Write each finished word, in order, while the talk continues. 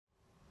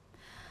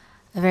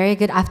A very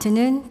good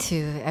afternoon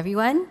to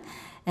everyone.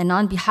 And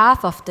on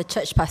behalf of the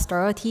church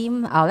pastoral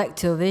team, I would like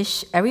to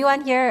wish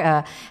everyone here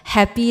a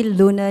happy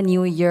Lunar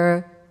New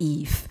Year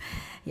Eve.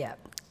 Yeah.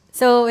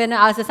 So when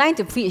I was assigned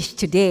to preach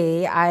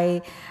today,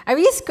 I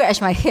really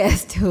scratched my head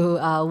as to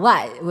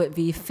what would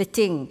be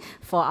fitting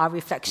for our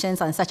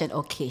reflections on such an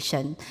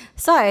occasion.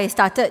 So I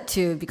started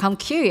to become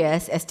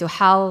curious as to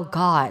how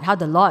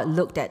the Lord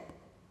looked at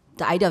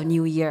the idea of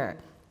New Year.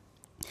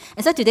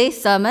 And so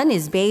today's sermon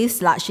is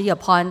based largely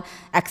upon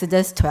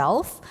Exodus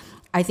 12.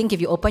 I think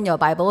if you open your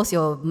Bibles,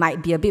 you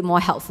might be a bit more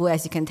helpful.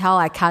 As you can tell,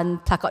 I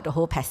can't pluck out the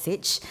whole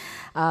passage.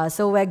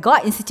 So where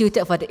God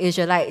instituted for the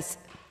Israelites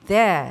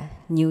their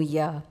new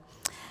year.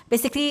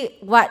 Basically,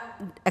 what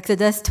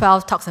Exodus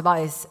 12 talks about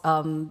is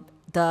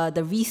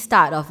the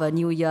restart of a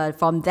new year.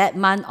 From that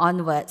month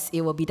onwards,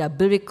 it will be the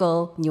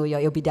biblical new year.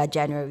 It will be their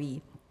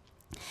January.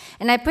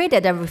 And I pray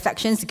that the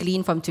reflections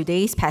gleaned from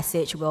today's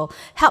passage will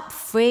help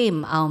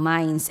frame our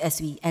minds as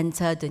we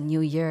enter the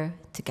new year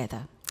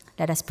together.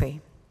 Let us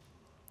pray.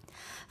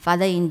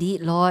 Father,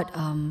 indeed, Lord,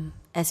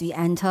 as we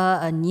enter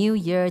a new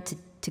year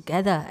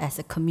together as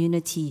a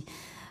community,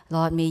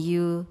 Lord, may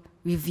you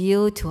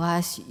reveal to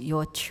us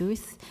your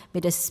truth.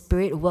 May the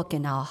Spirit work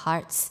in our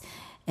hearts.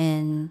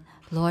 And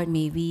Lord,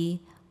 may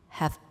we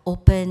have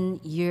open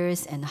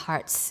ears and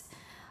hearts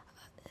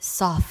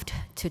soft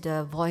to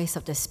the voice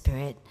of the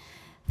Spirit.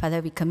 Father,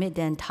 we commit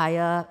the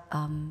entire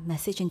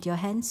message into your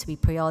hands. We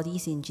pray all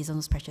these in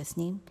Jesus' precious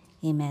name.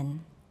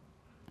 Amen.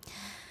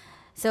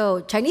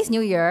 So Chinese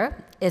New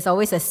Year is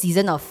always a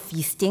season of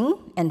feasting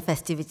and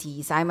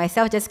festivities. I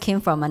myself just came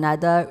from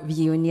another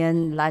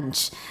reunion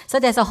lunch. So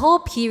there's a whole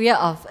period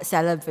of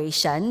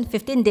celebration,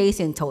 15 days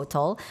in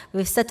total,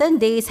 with certain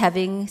days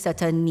having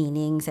certain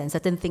meanings and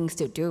certain things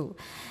to do.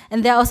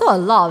 And there are also a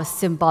lot of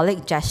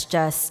symbolic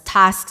gestures,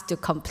 tasks to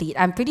complete.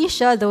 I'm pretty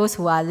sure those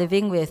who are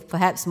living with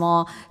perhaps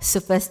more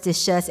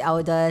superstitious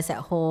elders at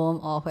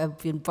home or who have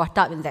been brought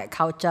up in that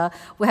culture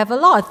will have a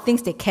lot of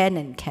things they can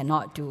and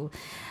cannot do.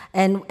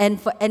 And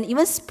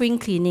even spring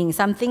cleaning,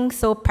 something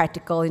so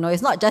practical,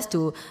 it's not just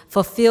to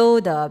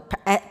fulfill the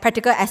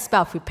practical aspect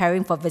of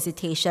preparing for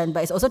visitation,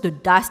 but it's also to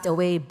dust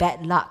away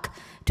bad luck,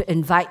 to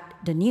invite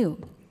the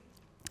new.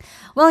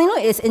 Well,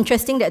 it's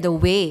interesting that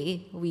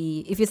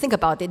if you think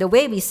about it, the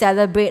way we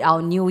celebrate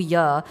our new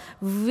year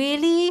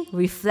really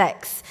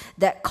reflects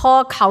that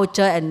core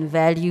culture and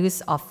values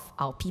of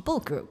our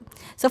people group.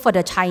 So for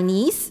the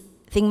Chinese,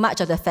 I think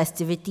much of the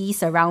festivity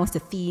surrounds the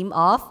theme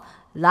of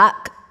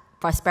luck,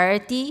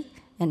 prosperity,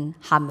 and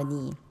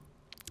harmony.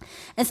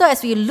 And so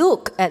as we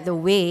look at the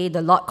way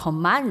the Lord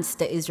commands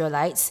the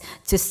Israelites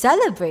to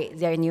celebrate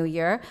their new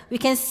year, we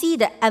can see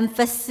the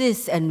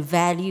emphasis and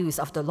values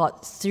of the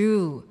Lord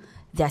through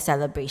their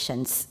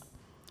celebrations.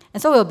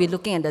 And so we'll be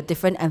looking at the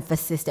different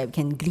emphasis that we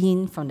can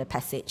glean from the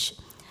passage.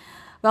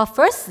 Well,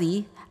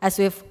 firstly, as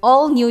with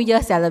all New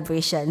Year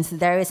celebrations,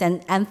 there is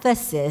an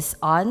emphasis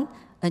on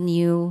a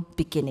new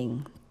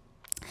beginning.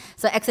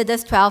 So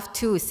Exodus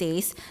 12:2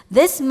 says,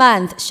 "This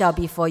month shall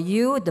be for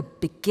you the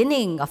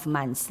beginning of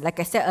months." Like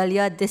I said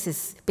earlier, this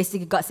is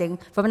basically God saying,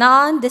 from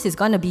now on, this is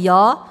going to be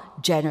your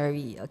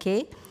January,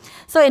 okay?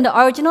 So in the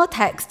original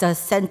text, the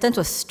sentence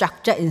was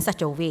structured in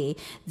such a way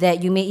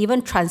that you may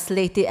even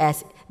translate it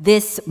as,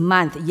 this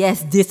month,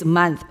 yes, this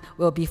month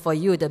will be for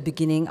you the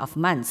beginning of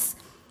months.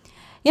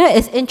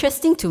 It's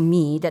interesting to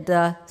me that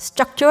the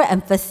structural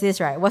emphasis,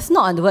 right, was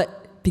not on the word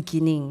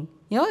beginning.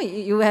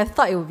 You would have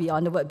thought it would be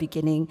on the word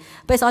beginning,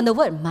 but it's on the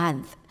word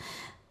month.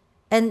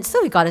 And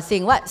so we got to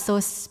think, what's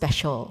so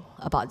special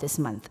about this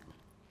month?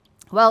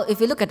 Well, if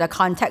you look at the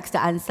context,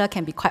 the answer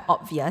can be quite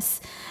obvious.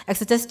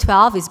 Exodus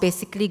 12 is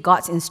basically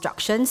God's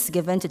instructions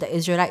given to the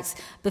Israelites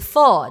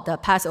before the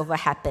Passover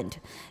happened.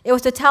 It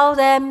was to tell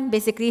them,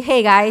 basically,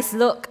 hey guys,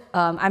 look,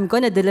 I'm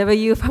going to deliver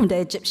you from the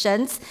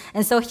Egyptians,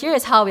 and so here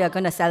is how we are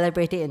going to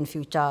celebrate it in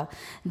future.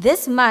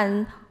 This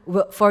month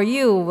for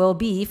you will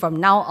be, from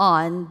now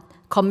on,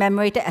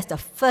 commemorated as the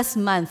first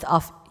month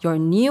of your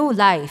new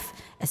life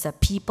as a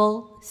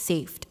people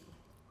saved.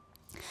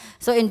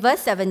 So in verse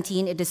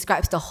 17, it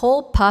describes the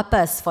whole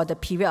purpose for the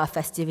period of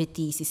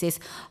festivities. It says,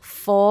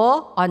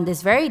 "For on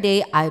this very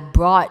day I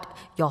brought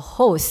your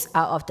hosts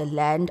out of the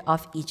land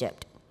of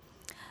Egypt."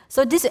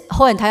 So this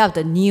whole entire of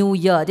the new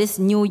year, this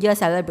new year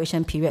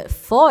celebration period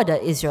for the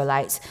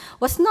Israelites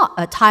was not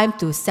a time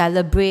to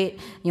celebrate,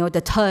 the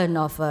turn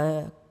of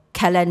a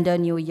calendar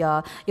new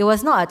year. It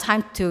was not a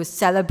time to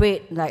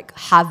celebrate like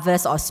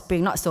harvest or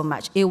spring, not so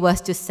much. It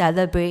was to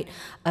celebrate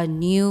a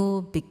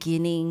new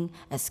beginning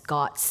as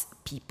God's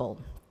people.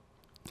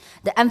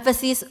 The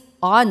emphasis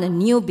on a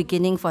new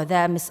beginning for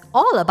them is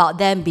all about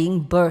them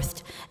being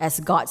birthed as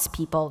God's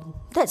people.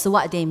 That's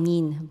what they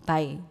mean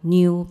by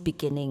new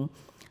beginning.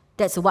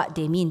 That's what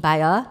they mean by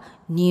a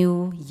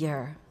new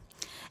year.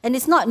 And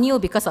it's not new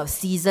because of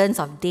seasons,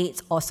 of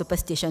dates, or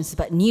superstitions,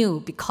 but new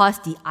because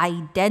the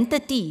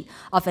identity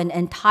of an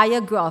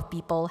entire group of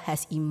people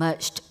has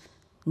emerged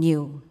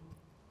new.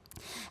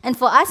 And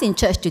for us in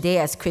church today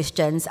as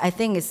Christians, I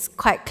think it's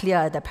quite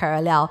clear the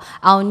parallel.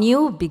 Our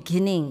new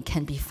beginning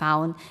can be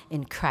found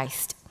in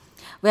Christ.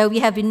 where we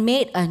have been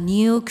made a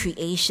new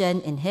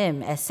creation in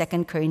him, as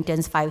 2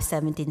 Corinthians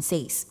 5:17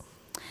 says.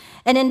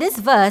 And in this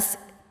verse,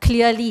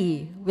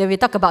 clearly, when we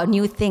talk about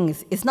new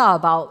things, it's not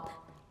about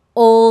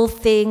old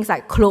things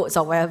like clothes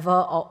or whatever,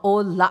 or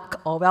old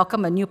luck, or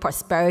welcome a new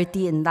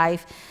prosperity in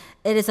life.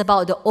 It is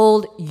about the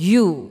old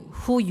you,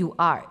 who you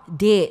are,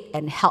 dead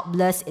and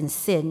helpless in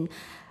sin,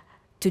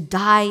 to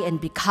die and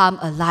become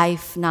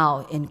alive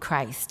now in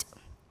Christ.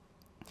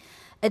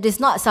 It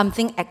is not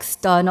something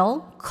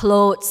external,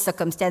 clothes,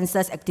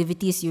 circumstances,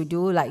 activities you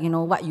do, like,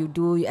 what you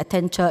do, you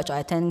attend church or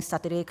attend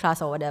Saturday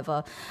class or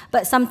whatever,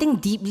 but something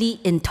deeply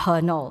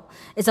internal.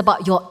 It's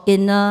about your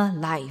inner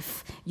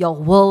life, your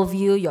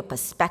worldview, your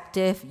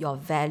perspective, your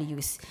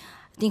values.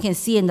 I think you can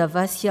see in the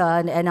verse here,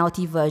 in the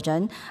NLT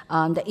version,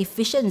 the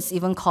Ephesians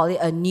even call it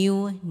a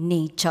new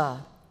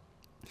nature.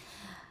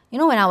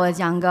 When I was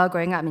younger,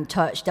 growing up in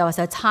church, there was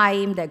a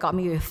time that got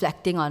me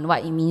reflecting on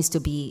what it means to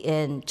be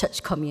in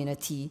church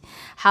community.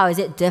 How is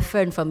it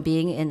different from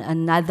being in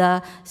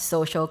another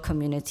social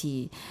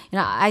community?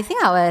 I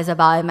think I was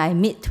about in my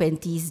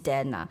mid-20s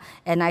then,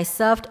 and I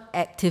served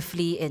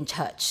actively in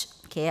church,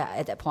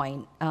 at that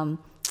point.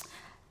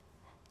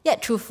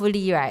 Yet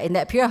truthfully, right, in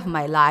that period of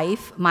my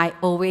life, my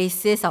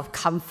oasis of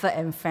comfort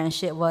and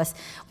friendship was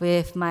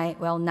with my,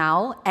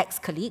 now,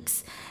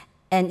 ex-colleagues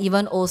and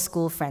even old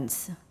school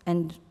friends.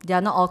 And they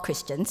are not all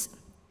Christians.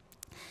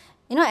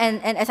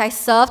 And as I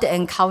served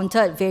and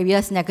encountered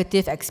various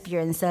negative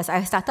experiences,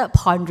 I started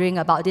pondering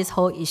about this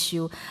whole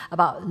issue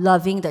about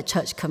loving the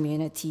church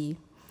community.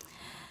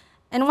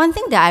 And one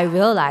thing that I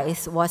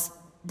realized was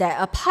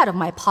that a part of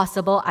my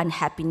possible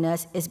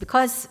unhappiness is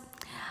because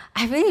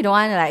I really don't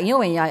want to,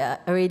 when you're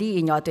already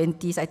in your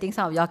 20s, I think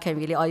some of y'all can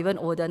really, or even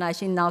older,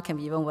 actually now can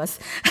be even worse.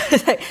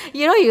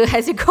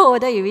 As you grow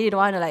older, you really don't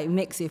want to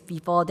mix with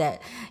people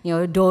that,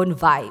 don't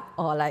vibe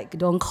or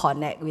don't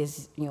connect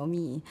with,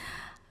 me.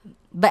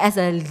 But as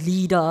a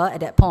leader at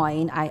that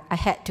point, I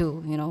had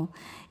to,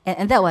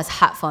 and that was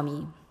hard for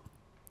me.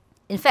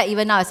 In fact,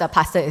 even now as a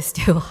pastor, it's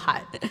still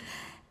hard.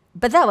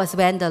 But that was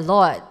when the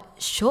Lord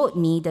showed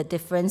me the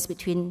difference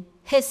between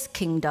his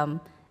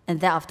kingdom and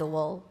that of the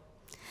world.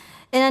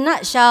 In a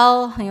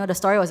nutshell, the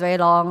story was very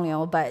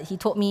long, but he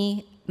told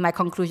me, my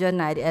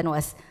conclusion at the end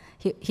was,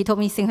 he told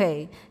me, Xin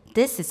Hui,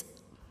 this is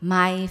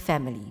my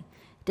family.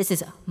 This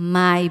is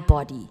my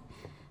body.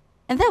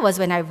 And that was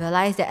when I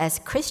realized that as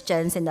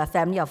Christians in the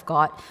family of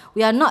God,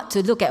 we are not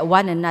to look at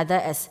one another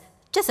as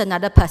just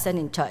another person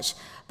in church,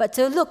 but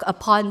to look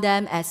upon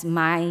them as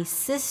my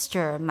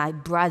sister, my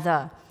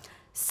brother,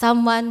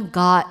 someone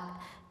God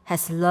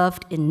has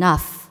loved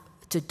enough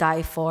to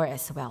die for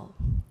as well.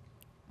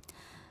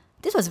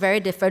 This was very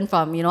different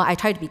from, I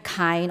try to be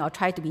kind or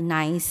try to be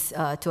nice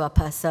to a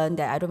person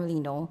that I don't really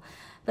know.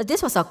 But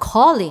this was a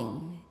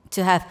calling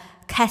to have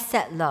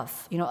chesed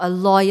love, a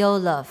loyal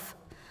love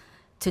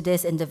to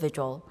this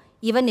individual,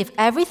 even if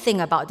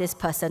everything about this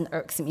person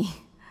irks me.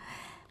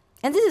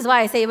 And this is why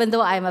I say, even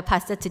though I'm a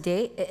pastor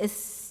today, it is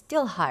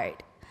still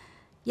hard.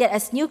 Yet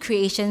as new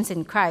creations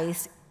in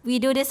Christ, we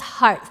do this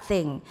hard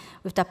thing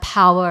with the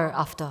power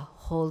of the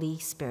Holy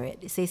Spirit.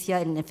 It says here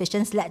in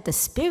Ephesians, let the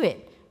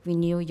Spirit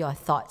renew your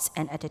thoughts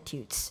and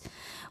attitudes.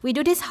 We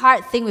do this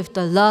hard thing with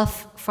the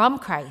love from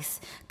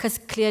Christ, because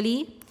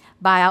clearly,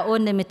 by our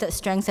own limited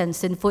strengths and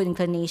sinful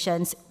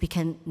inclinations, we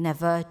can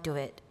never do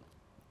it.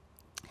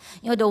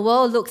 The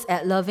world looks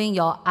at loving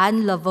your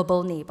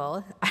unlovable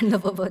neighbor.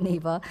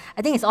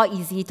 I think it's all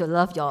easy to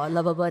love your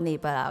lovable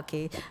neighbor,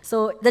 okay?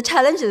 So the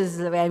challenge is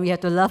when we have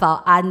to love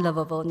our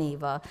unlovable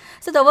neighbor.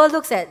 So the world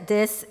looks at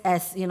this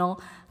as,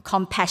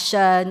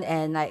 compassion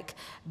and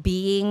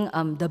being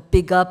the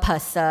bigger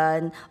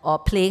person or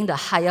playing the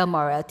higher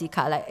morality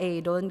card,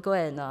 hey, don't go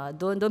and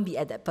don't be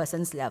at that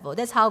person's level.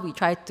 That's how we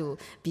try to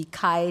be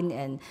kind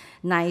and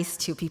nice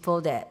to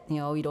people that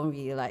we don't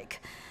really like.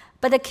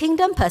 But the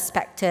kingdom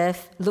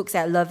perspective looks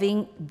at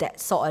loving that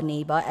sort of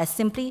neighbor as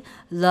simply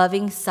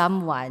loving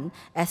someone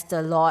as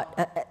the Lord,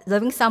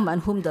 loving someone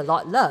whom the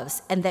Lord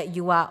loves, and that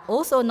you are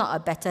also not a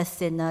better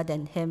sinner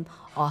than him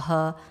or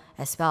her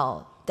as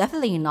well.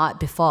 Definitely not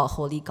before a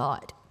holy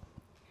God.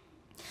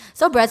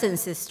 So brothers and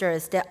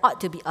sisters, there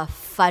ought to be a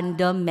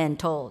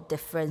fundamental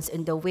difference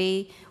in the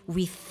way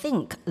we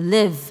think,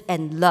 live,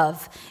 and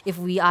love if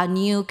we are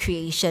new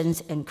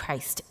creations in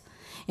Christ.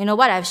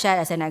 What I've shared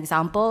as an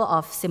example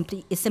of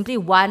simply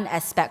one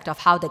aspect of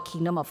how the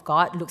kingdom of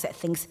God looks at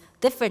things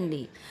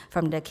differently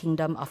from the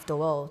kingdom of the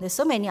world. There's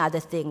so many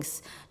other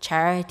things,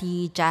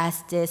 charity,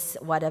 justice,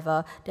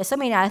 whatever. There's so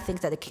many other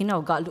things that the kingdom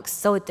of God looks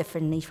so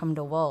differently from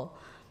the world.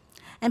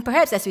 And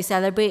perhaps as we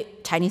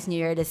celebrate Chinese New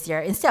Year this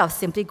year, instead of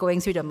simply going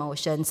through the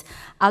motions,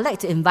 I'd like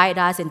to invite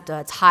us into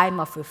a time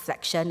of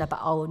reflection about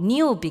our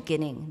new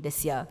beginning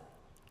this year.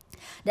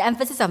 The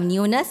emphasis of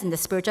newness in the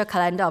spiritual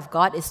calendar of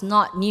God is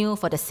not new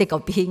for the sake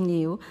of being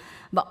new,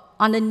 but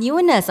on the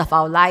newness of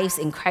our lives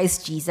in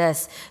Christ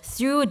Jesus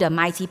through the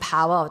mighty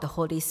power of the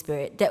Holy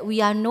Spirit, that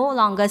we are no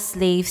longer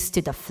slaves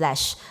to the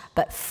flesh,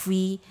 but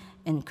free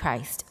in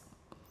Christ.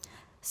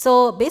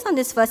 So based on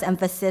this first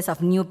emphasis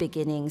of new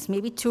beginnings,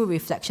 maybe 2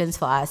 reflections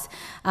for us.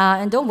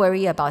 And don't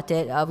worry about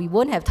it. We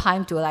won't have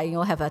time to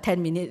have a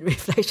 10-minute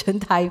reflection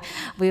time.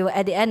 We will,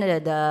 at the end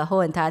of the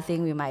whole entire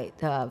thing, we might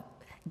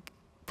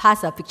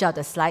pass a picture of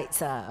the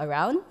slides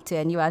around to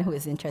anyone who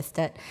is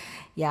interested.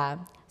 Yeah.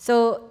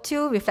 So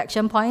 2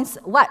 reflection points.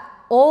 What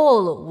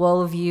old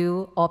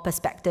worldview or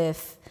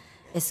perspective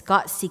is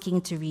God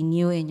seeking to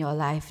renew in your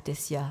life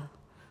this year?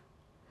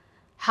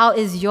 How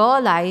is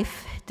your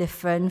life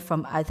different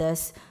from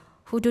others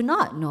who do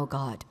not know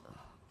God?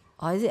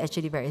 Or is it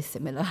actually very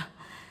similar?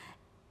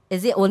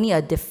 Is it only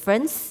a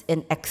difference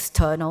in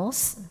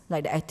externals,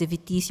 like the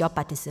activities you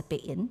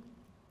participate in?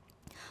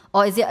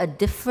 Or is it a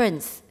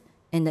difference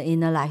in the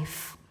inner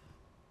life?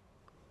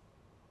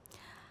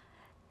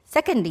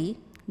 Secondly,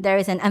 there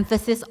is an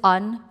emphasis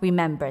on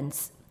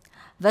remembrance.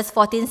 Verse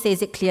 14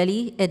 says it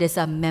clearly, it is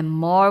a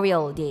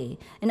memorial day.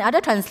 In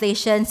other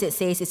translations, it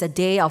says it's a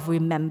day of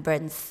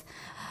remembrance.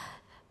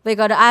 We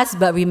got to ask,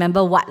 but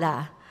remember what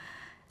lah?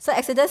 So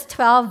Exodus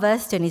 12,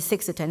 verse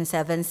 26 to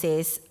 27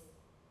 says,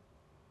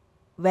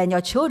 when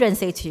your children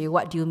say to you,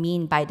 what do you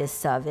mean by this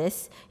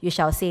service? You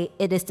shall say,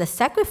 it is the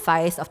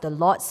sacrifice of the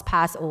Lord's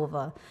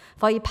Passover.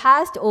 For he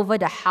passed over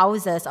the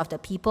houses of the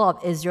people of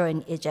Israel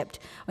in Egypt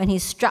when he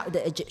struck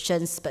the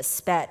Egyptians but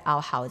spared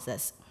our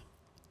houses.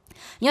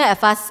 At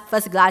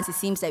first glance, it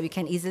seems that we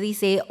can easily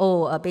say,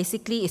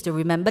 basically it's to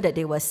remember that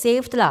they were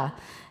saved lah.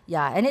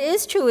 Yeah, and it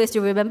is true, it's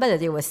to remember that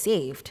they were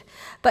saved.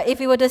 But if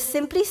we were to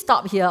simply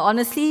stop here,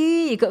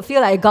 honestly, you could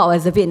feel like God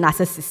was a bit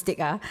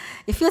narcissistic.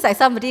 It feels like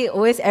somebody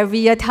always every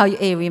year tell you,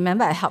 hey,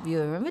 remember I helped you,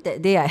 remember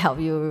that day I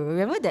helped you,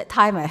 remember that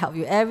time I helped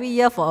you, every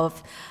year for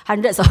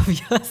hundreds of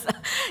years,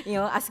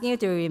 asking you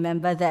to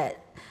remember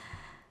that.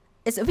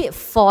 It's a bit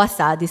forced,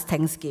 this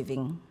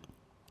Thanksgiving.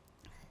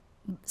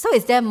 So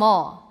is there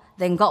more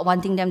than God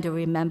wanting them to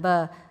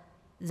remember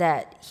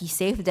that he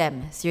saved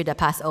them through the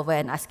Passover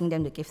and asking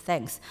them to give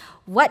thanks?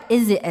 What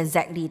is it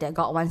exactly that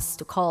God wants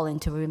to call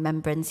into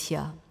remembrance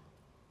here?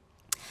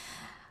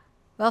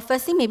 Well,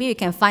 firstly, maybe we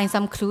can find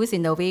some clues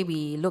in the way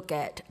we look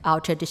at our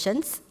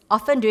traditions.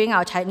 Often during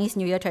our Chinese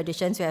New Year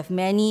traditions, we have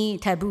many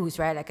taboos,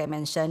 right, like I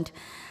mentioned.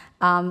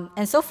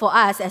 And so for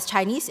us, as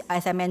Chinese,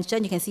 as I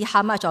mentioned, you can see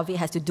how much of it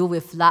has to do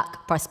with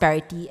luck,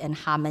 prosperity, and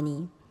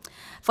harmony.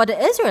 For the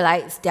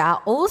Israelites, there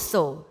are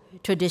also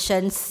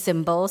traditions,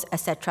 symbols,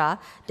 etc.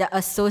 that are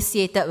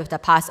associated with the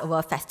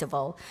Passover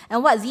festival.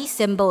 And what these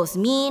symbols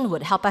mean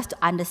would help us to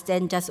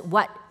understand just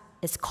what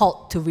is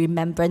called to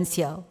remembrance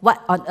here.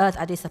 What on earth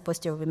are they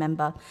supposed to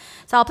remember?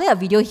 So I'll play a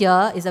video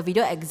here. It's a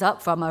video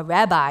excerpt from a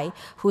rabbi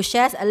who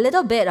shares a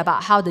little bit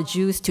about how the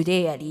Jews,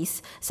 today at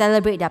least,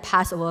 celebrate their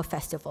Passover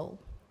festival.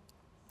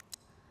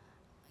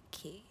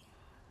 Okay.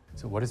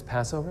 So what is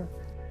Passover?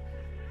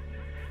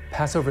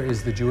 Passover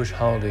is the Jewish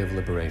holiday of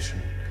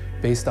liberation,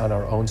 based on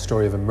our own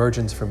story of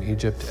emergence from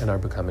Egypt and our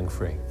becoming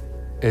free.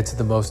 It's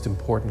the most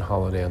important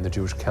holiday on the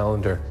Jewish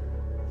calendar.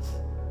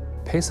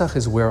 Pesach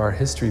is where our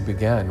history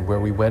began, where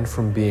we went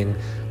from being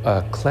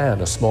a clan,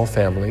 a small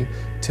family,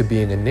 to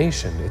being a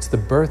nation. It's the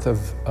birth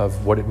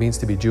of what it means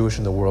to be Jewish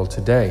in the world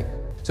today.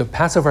 So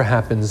Passover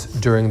happens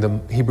during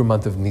the Hebrew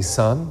month of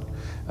Nisan,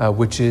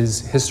 which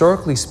is,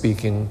 historically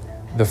speaking,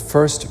 the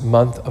first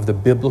month of the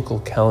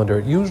biblical calendar.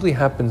 It usually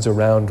happens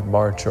around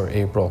March or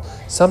April,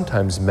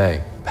 sometimes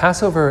May.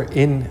 Passover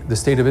in the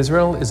state of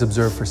Israel is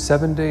observed for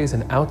 7 days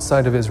and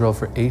outside of Israel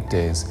for 8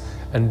 days.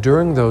 And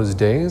during those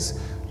days,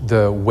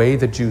 the way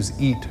that Jews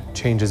eat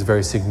changes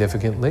very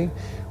significantly.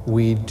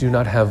 We do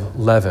not have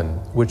leaven,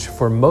 which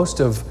for most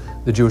of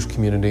the Jewish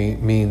community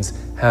means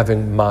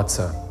having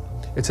matzah.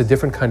 It's a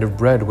different kind of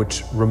bread,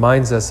 which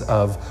reminds us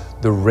of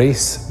the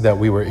race that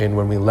we were in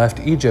when we left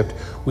Egypt.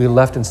 We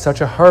left in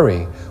such a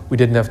hurry, we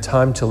didn't have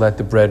time to let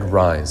the bread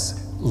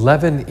rise.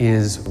 Leaven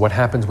is what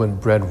happens when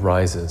bread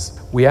rises.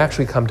 We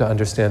actually come to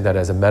understand that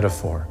as a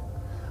metaphor.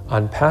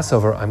 On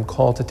Passover, I'm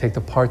called to take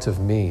the parts of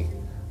me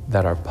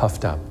that are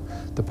puffed up,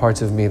 the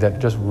parts of me that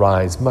just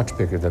rise much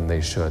bigger than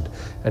they should,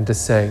 and to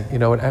say, you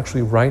know what,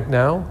 actually right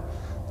now,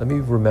 let me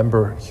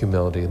remember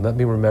humility, and let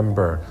me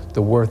remember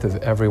the worth of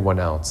everyone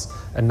else,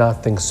 and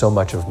not think so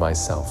much of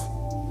myself.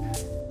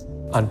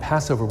 On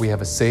Passover, we have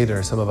a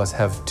Seder. Some of us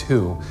have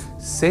 2.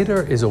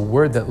 Seder is a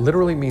word that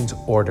literally means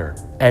order.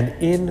 And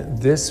in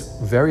this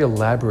very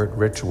elaborate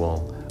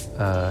ritual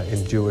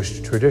in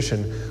Jewish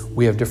tradition,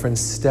 we have different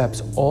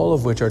steps, all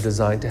of which are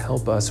designed to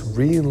help us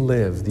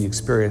relive the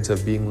experience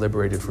of being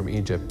liberated from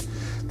Egypt.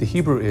 The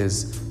Hebrew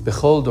is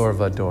Bechol Dor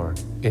Vador.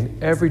 In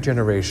every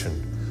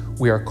generation,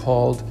 we are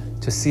called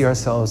to see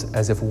ourselves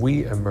as if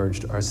we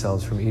emerged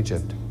ourselves from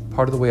Egypt.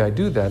 Part of the way I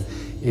do that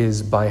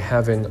is by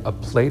having a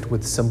plate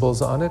with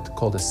symbols on it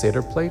called a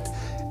Seder plate,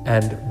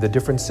 and the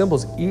different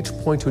symbols each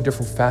point to a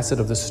different facet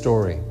of the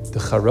story. The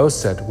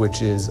charoset,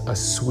 which is a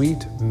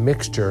sweet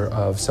mixture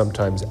of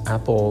sometimes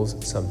apples,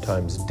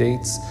 sometimes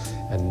dates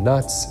and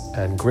nuts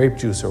and grape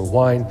juice or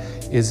wine,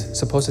 is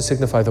supposed to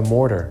signify the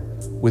mortar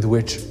with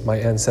which my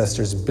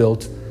ancestors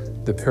built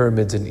the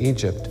pyramids in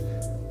Egypt.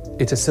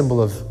 It's a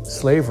symbol of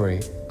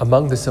slavery.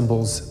 Among the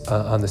symbols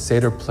on the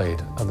Seder plate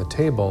on the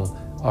table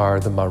are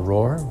the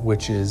maror,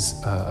 which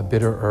is a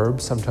bitter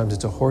herb. Sometimes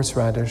it's a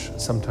horseradish,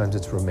 sometimes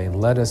it's romaine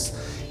lettuce.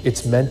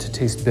 It's meant to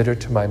taste bitter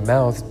to my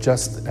mouth,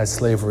 just as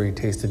slavery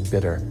tasted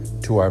bitter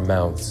to our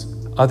mouths.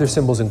 Other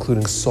symbols,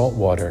 including salt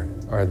water,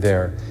 are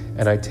there.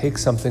 And I take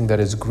something that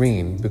is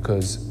green,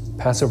 because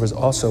Passover is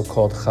also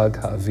called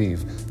Chag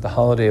HaAviv, the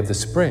holiday of the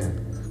spring,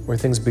 where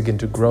things begin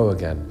to grow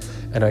again.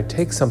 And I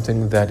take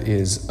something that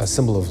is a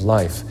symbol of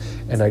life,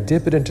 and I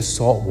dip it into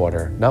salt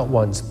water, not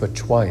once, but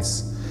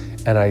twice.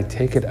 And I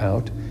take it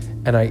out,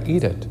 and I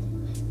eat it.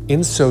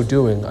 In so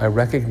doing, I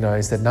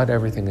recognize that not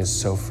everything is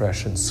so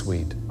fresh and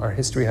sweet. Our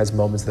history has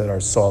moments that are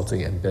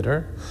salty and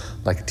bitter,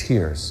 like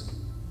tears.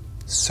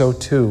 So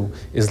too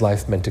is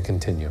life meant to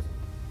continue.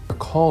 We're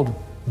called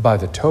by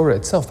the Torah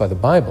itself, by the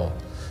Bible,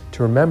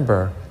 to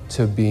remember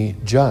to be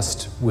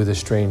just with a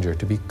stranger,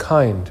 to be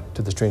kind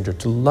to the stranger,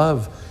 to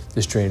love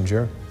the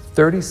stranger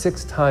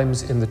 36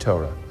 times in the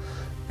Torah,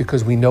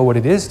 because we know what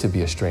it is to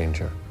be a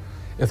stranger.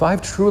 If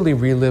I've truly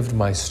relived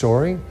my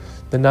story,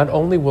 then not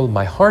only will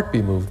my heart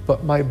be moved,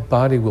 but my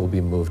body will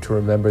be moved to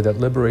remember that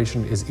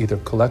liberation is either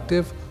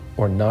collective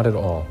or not at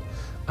all.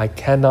 I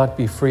cannot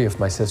be free if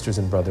my sisters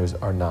and brothers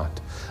are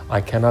not.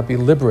 I cannot be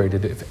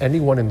liberated if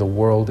anyone in the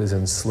world is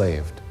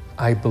enslaved.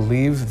 I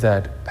believe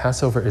that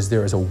Passover is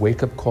there as a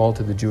wake-up call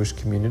to the Jewish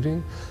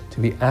community to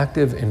be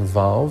active,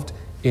 involved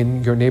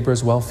in your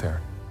neighbor's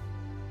welfare.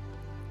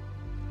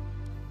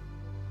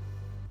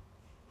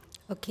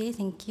 Okay,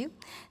 thank you.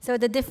 So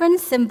the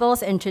different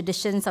symbols and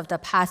traditions of the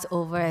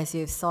Passover, as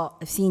you've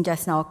seen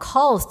just now,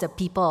 calls the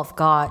people of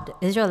God,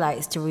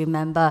 Israelites, to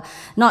remember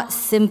not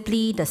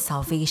simply the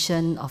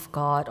salvation of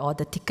God or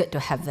the ticket to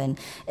heaven.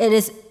 It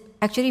is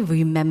actually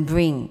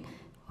remembering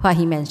what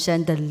he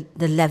mentioned, the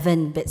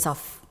 11 bits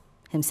of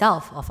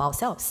himself, of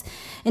ourselves.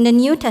 In the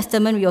New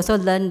Testament, we also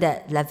learn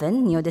that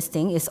leaven, this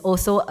thing, is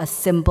also a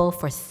symbol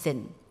for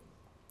sin.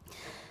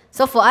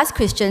 So for us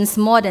Christians,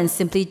 more than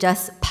simply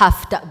just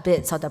puffed up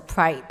bits or the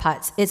pride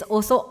parts, it's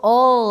also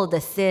all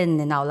the sin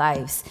in our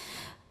lives,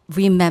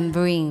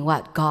 remembering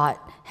what God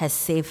has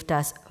saved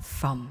us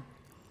from.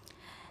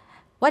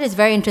 What is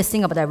very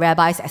interesting about the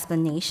rabbi's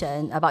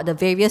explanation about the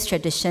various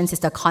traditions is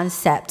the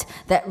concept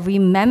that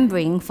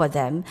remembering for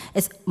them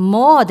is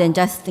more than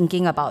just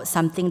thinking about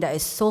something that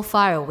is so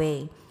far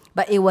away,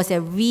 but it was a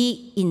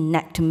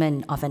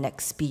reenactment of an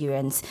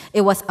experience.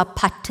 It was a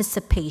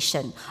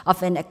participation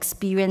of an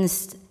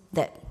experience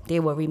that they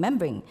were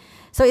remembering.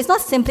 So it's not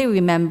simply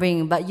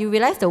remembering, but you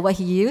realize the word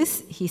he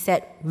used, he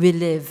said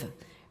relive,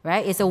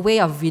 right? It's a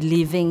way of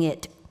reliving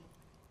it.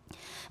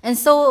 And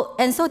so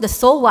the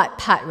so what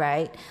part,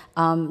 right?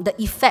 The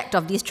effect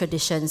of these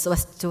traditions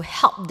was to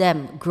help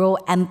them grow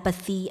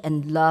empathy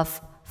and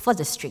love for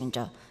the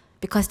stranger,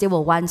 because they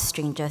were once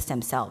strangers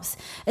themselves.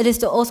 It is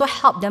to also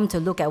help them to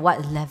look at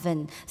what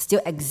leaven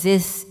still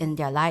exists in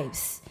their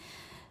lives.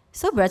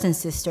 So brothers and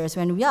sisters,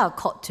 when we are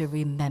called to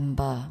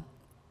remember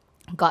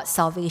God's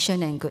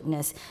salvation and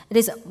goodness, it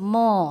is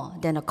more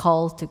than a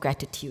call to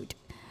gratitude.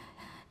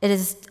 It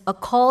is a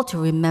call to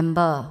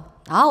remember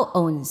our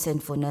own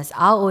sinfulness,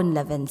 our own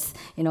leavens.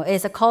 It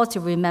is a call to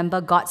remember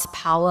God's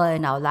power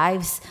in our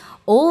lives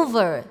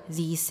over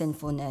these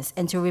sinfulness,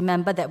 and to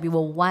remember that we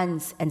were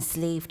once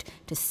enslaved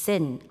to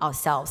sin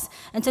ourselves,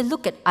 and to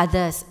look at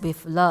others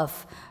with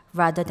love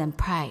rather than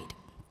pride.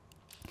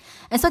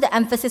 And so the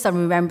emphasis on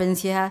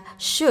remembrance here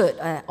should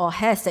or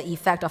has the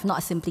effect of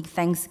not simply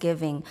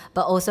thanksgiving,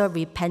 but also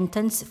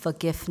repentance,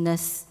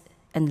 forgiveness,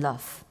 and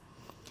love.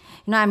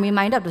 I'm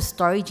reminded of the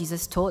story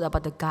Jesus told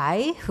about the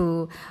guy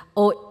who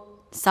owed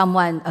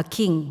someone, a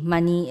king,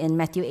 money in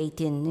Matthew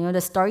 18.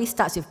 The story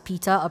starts with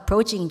Peter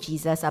approaching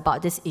Jesus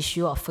about this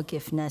issue of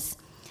forgiveness.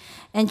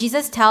 And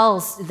Jesus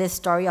tells this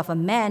story of a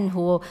man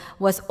who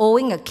was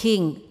owing a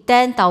king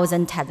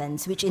 10,000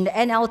 talents, which in the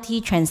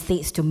NLT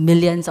translates to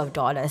millions of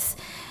dollars.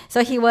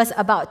 So he was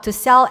about to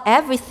sell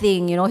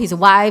everything, his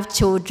wife,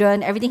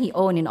 children, everything he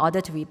owned in order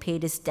to repay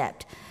this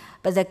debt.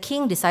 But the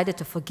king decided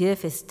to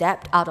forgive his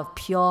debt out of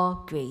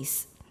pure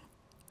grace.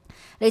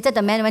 Later,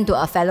 the man went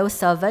to a fellow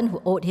servant who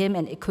owed him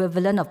an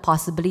equivalent of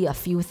possibly a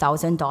few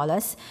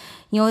 $1,000s.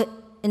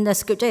 In the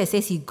scripture, it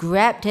says he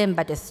grabbed him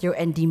by the throat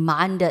and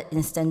demanded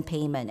instant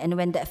payment. And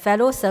when that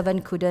fellow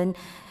servant couldn't,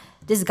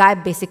 this guy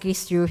basically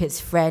threw his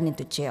friend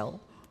into jail.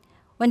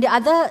 When the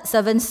other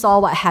servants saw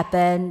what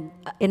happened,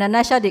 in a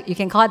nutshell, you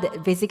can call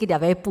it basically they are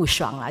very 不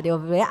爽, they were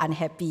very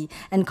unhappy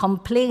and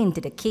complained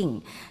to the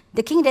king.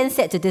 The king then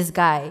said to this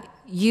guy,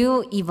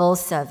 "You evil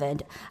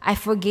servant, I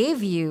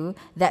forgave you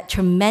that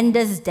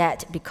tremendous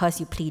debt because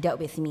you pleaded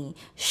with me.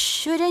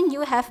 Shouldn't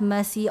you have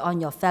mercy on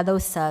your fellow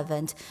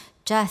servant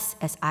just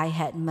as I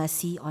had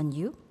mercy on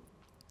you?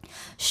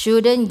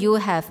 Shouldn't you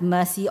have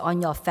mercy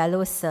on your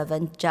fellow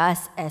servant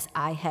just as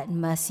I had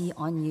mercy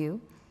on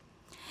you?"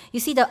 You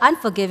see, the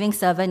unforgiving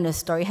servant in the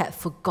story had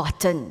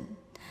forgotten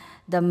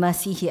the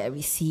mercy he had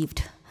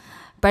received.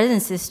 Brothers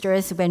and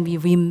sisters, when we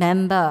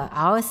remember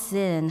our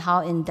sin and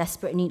how in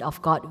desperate need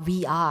of God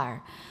we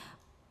are,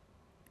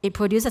 It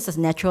produces a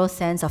natural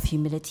sense of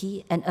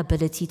humility and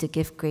ability to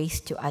give grace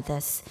to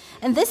others.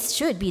 And this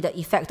should be the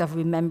effect of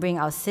remembering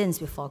our sins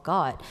before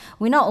God.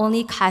 We not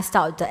only cast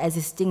out the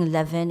existing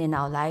leaven in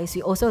our lives,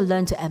 we also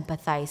learn to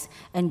empathize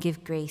and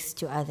give grace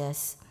to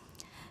others.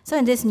 So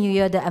in this new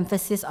year, the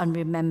emphasis on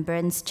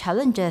remembrance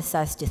challenges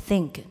us to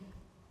think.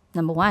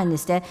 Number one,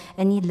 is there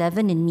any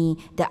leaven in me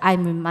that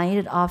I'm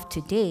reminded of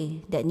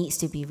today that needs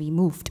to be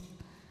removed,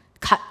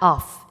 cut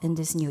off in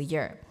this new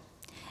year?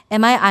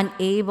 Am I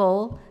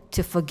unable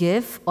to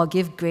forgive or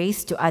give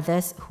grace to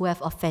others who have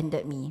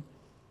offended me?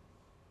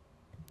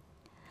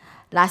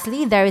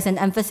 Lastly, there is an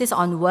emphasis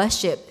on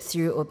worship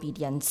through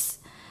obedience.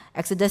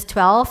 Exodus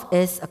 12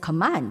 is a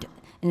command.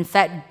 In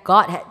fact,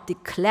 God had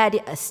declared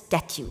it a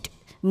statute,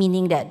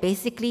 meaning that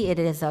basically it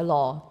is a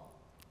law.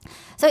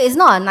 So it's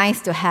not a nice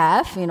to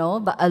have,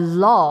 but a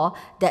law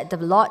that the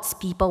Lord's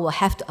people will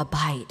have to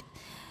abide.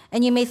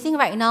 And you may think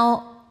right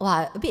now,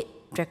 wow, a bit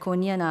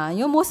draconian.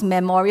 Most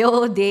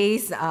memorial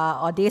days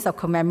or days of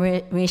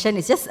commemoration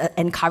is just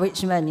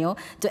encouragement,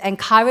 to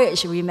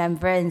encourage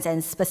remembrance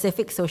and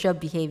specific social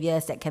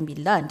behaviors that can be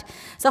learned.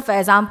 So for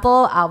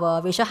example,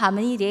 our Racial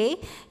Harmony Day,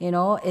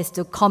 is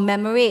to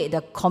commemorate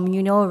the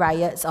communal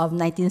riots of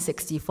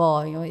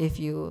 1964, if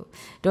you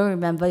don't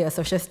remember your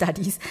social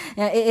studies.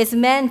 It is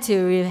meant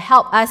to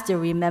help us to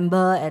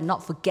remember and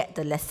not forget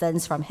the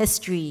lessons from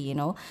history,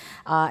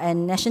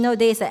 And National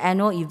Day is an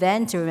annual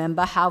event to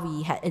remember how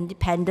we had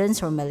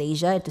independence from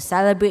Malaysia, to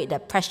celebrate the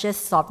precious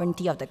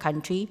sovereignty of the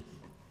country.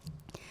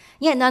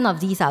 Yet none of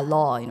these are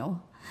law,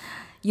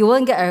 You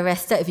won't get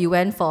arrested if you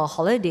went for a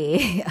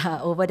holiday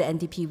over the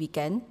NDP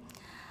weekend.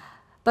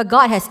 But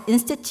God has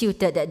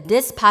instituted that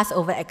this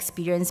Passover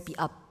experience be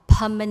a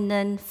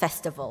permanent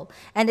festival,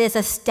 and it is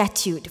a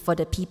statute for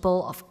the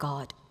people of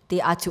God.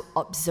 They are to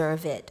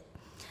observe it.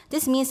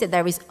 This means that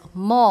there is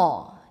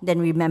more than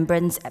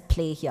remembrance at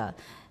play here.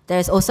 There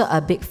is also a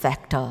big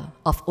factor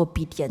of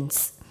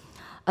obedience.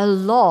 A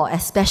law,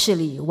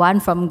 especially one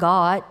from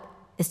God,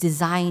 is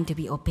designed to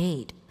be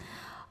obeyed.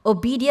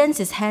 Obedience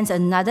is hence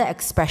another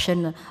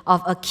expression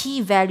of a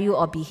key value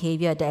or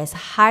behavior that is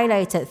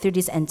highlighted through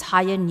this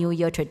entire New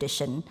Year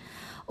tradition.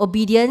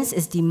 Obedience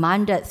is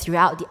demanded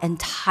throughout the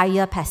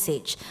entire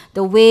passage.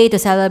 The way to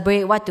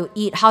celebrate, what to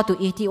eat, how to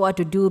eat it, what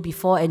to do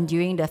before and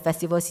during the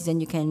festival season.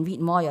 You can read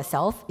more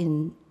yourself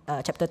in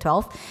chapter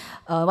 12,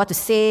 what to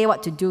say,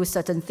 what to do,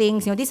 certain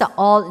things. These are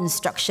all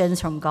instructions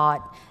from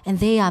God, and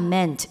they are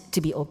meant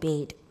to be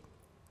obeyed.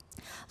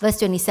 Verse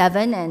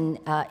 27 and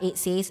 8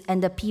 says,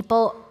 "And the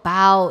people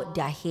bowed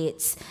their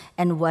heads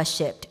and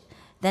worshipped.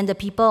 Then the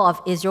people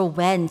of Israel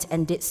went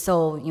and did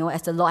so,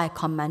 as the Lord had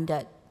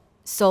commanded.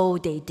 So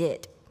they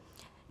did."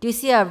 Do you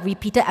see a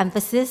repeated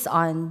emphasis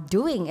on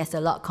doing as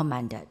the Lord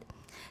commanded?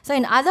 So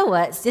in other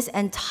words, this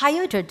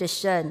entire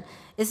tradition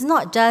is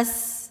not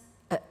just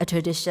a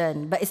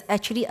tradition, but it's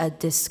actually a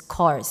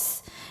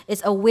discourse.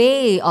 It's a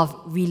way of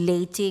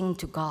relating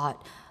to God.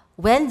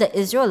 When the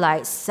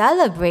Israelites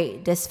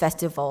celebrate this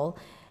festival,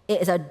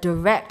 it is a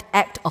direct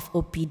act of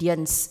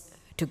obedience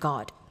to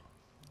God.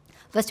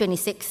 Verse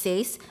 26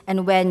 says,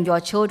 "And when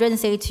your children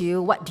say to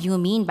you, 'What do you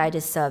mean by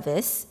this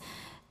service?'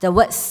 The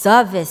word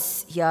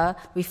service here,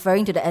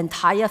 referring to the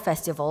entire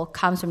festival,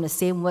 comes from the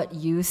same word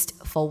used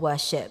for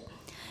worship.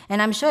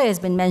 And I'm sure it's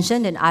been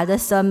mentioned in other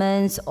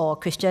sermons or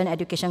Christian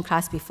education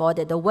class before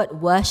that the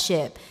word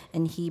worship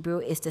in Hebrew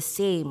is the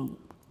same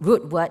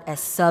root word as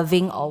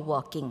serving or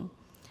working.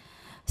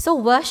 So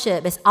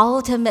worship is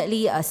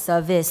ultimately a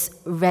service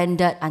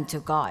rendered unto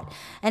God.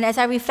 And as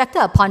I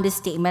reflected upon this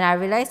statement, I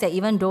realized that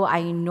even though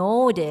I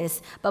know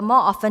this, but more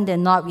often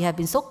than not, we have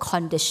been so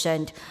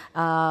conditioned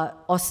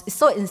or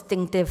so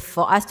instinctive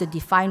for us to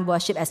define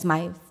worship as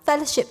my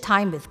fellowship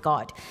time with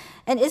God.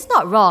 And it's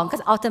not wrong,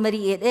 because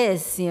ultimately it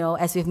is,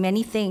 as with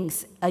many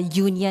things, a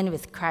union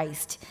with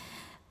Christ.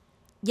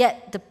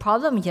 Yet the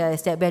problem here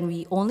is that when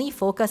we only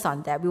focus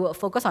on that, we will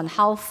focus on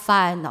how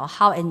fun or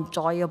how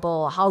enjoyable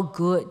or how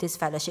good this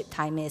fellowship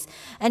time is.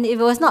 And if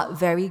it was not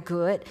very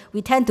good,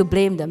 we tend to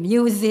blame the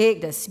music,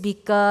 the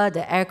speaker,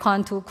 the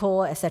aircon too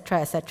cold,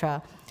 etc.,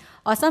 etc.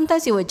 Or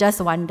sometimes you would just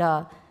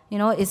wonder,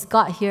 is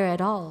God here at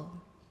all?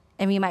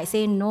 And we might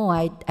say, no,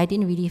 I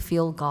didn't really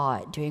feel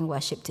God during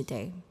worship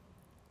today.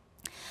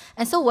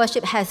 And so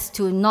worship has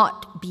to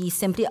not be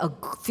simply a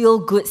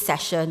feel-good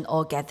session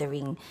or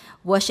gathering.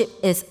 Worship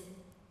is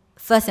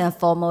first and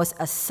foremost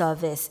a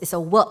service. It's a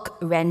work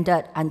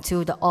rendered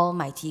unto the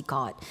Almighty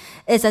God.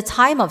 It's a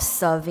time of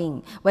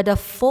serving where the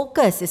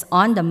focus is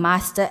on the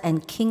Master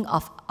and King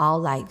of our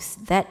lives.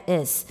 That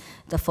is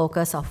the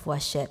focus of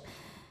worship.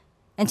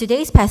 And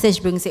today's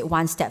passage brings it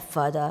one step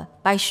further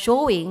by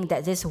showing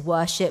that this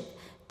worship,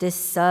 this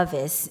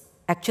service,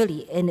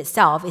 actually in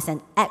itself is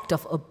an act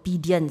of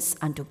obedience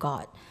unto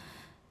God.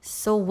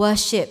 So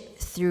worship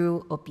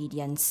through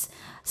obedience,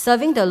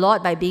 serving the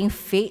Lord by being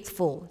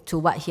faithful to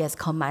what He has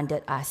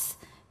commanded us.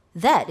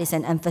 That is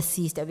an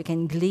emphasis that we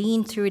can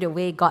glean through the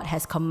way God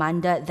has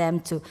commanded them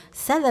to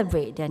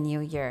celebrate their new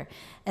year.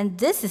 And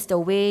this is the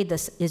way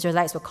the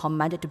Israelites were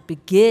commanded to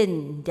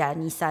begin their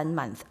Nisan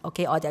month,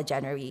 okay, or their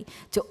January,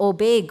 to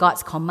obey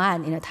God's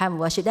command in a time of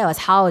worship. That was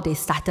how they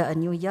started a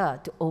new year,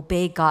 to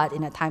obey God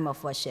in a time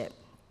of worship.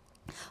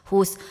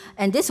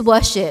 And this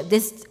worship,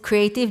 this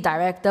creative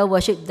director,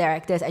 worship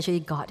director is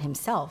actually God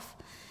himself.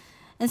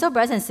 And so,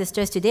 brothers and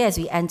sisters, today as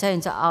we enter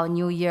into our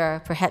new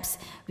year, perhaps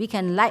we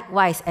can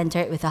likewise enter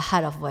it with a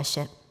heart of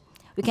worship.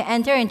 We can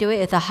enter into it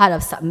with a heart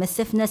of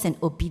submissiveness and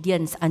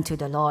obedience unto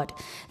the Lord.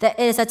 That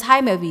it is a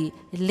time where we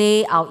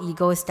lay our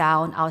egos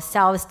down,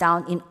 ourselves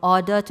down, in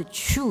order to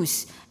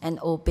choose and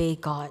obey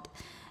God.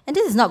 And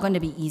this is not going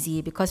to be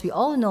easy because we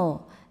all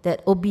know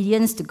that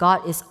obedience to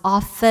God is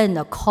often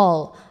a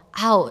call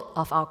out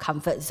of our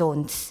comfort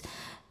zones.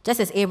 Just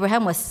as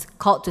Abraham was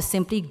called to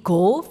simply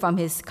go from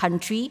his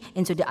country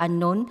into the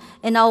unknown,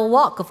 in our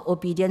walk of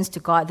obedience to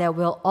God, there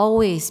will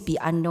always be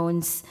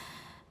unknowns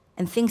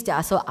and things that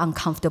are so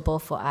uncomfortable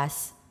for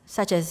us,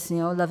 such as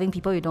loving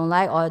people you don't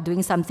like or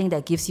doing something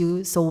that gives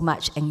you so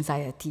much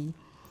anxiety.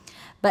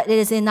 But it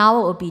is in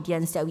our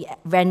obedience that we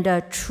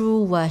render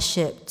true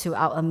worship to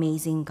our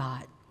amazing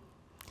God.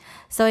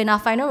 So in our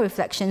final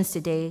reflections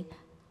today,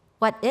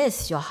 what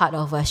is your heart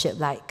of worship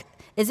like?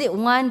 Is it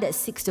one that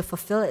seeks to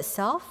fulfill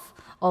itself,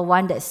 or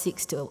one that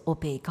seeks to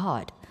obey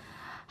God?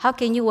 How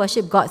can you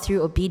worship God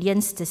through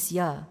obedience this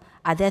year?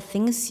 Are there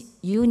things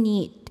you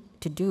need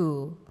to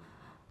do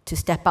to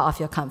step out of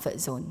your comfort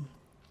zone?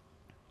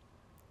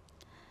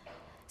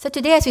 So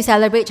today, as we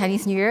celebrate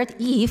Chinese New Year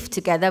Eve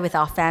together with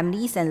our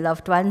families and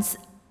loved ones,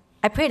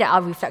 I pray that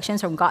our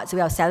reflections from God's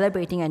way of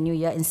celebrating a new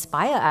year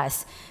inspire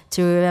us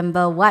to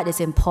remember what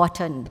is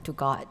important to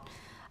God.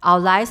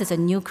 Our lives as a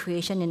new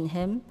creation in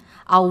Him,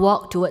 our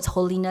walk towards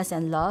holiness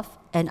and love,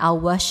 and our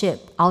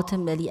worship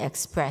ultimately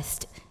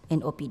expressed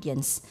in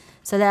obedience.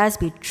 So let us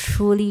be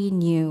truly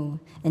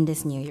new in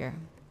this new year.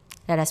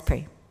 Let us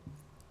pray.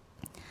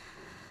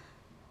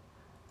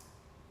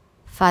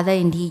 Father,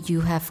 indeed,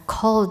 you have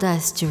called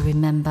us to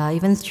remember,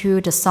 even through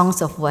the songs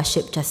of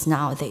worship just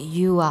now, that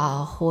you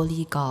are a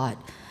holy God,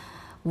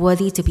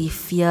 worthy to be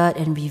feared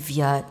and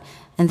revered,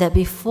 and that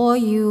before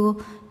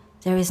you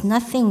there is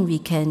nothing we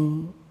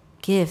can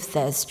give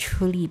that is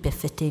truly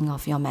befitting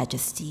of your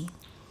majesty.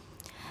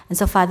 And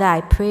so, Father,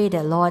 I pray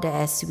that, Lord,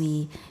 as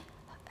we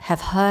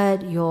have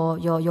heard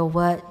your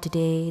word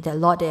today, that,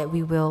 Lord, that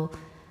we will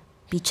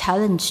be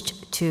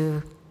challenged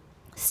to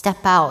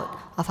step out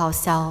of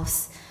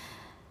ourselves.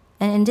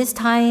 And in this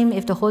time,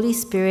 if the Holy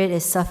Spirit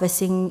is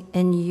surfacing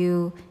in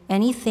you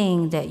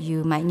anything that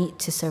you might need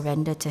to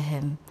surrender to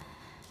Him,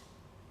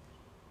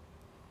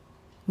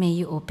 may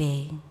you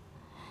obey.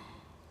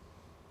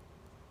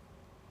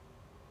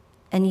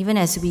 And even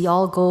as we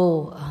all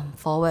go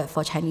forward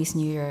for Chinese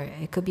New Year,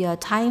 it could be a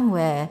time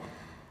where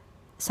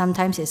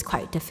sometimes it's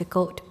quite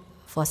difficult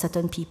for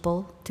certain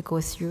people to go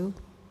through.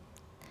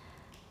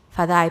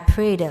 Father, I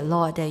pray that,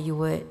 Lord, that you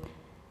would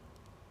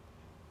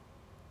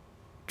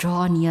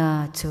draw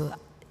near to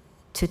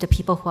the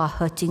people who are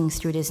hurting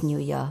through this new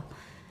year,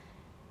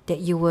 that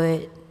you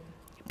would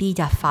be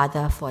their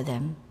Father for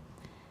them.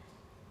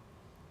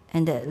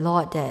 And that,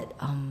 Lord, that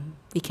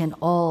we can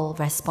all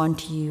respond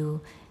to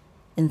you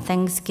in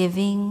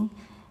thanksgiving,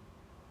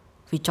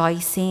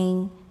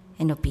 rejoicing,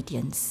 and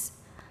obedience.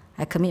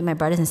 I commit my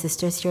brothers and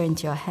sisters here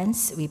into your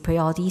hands. We pray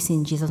all these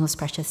in Jesus' most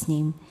precious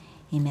name.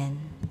 Amen.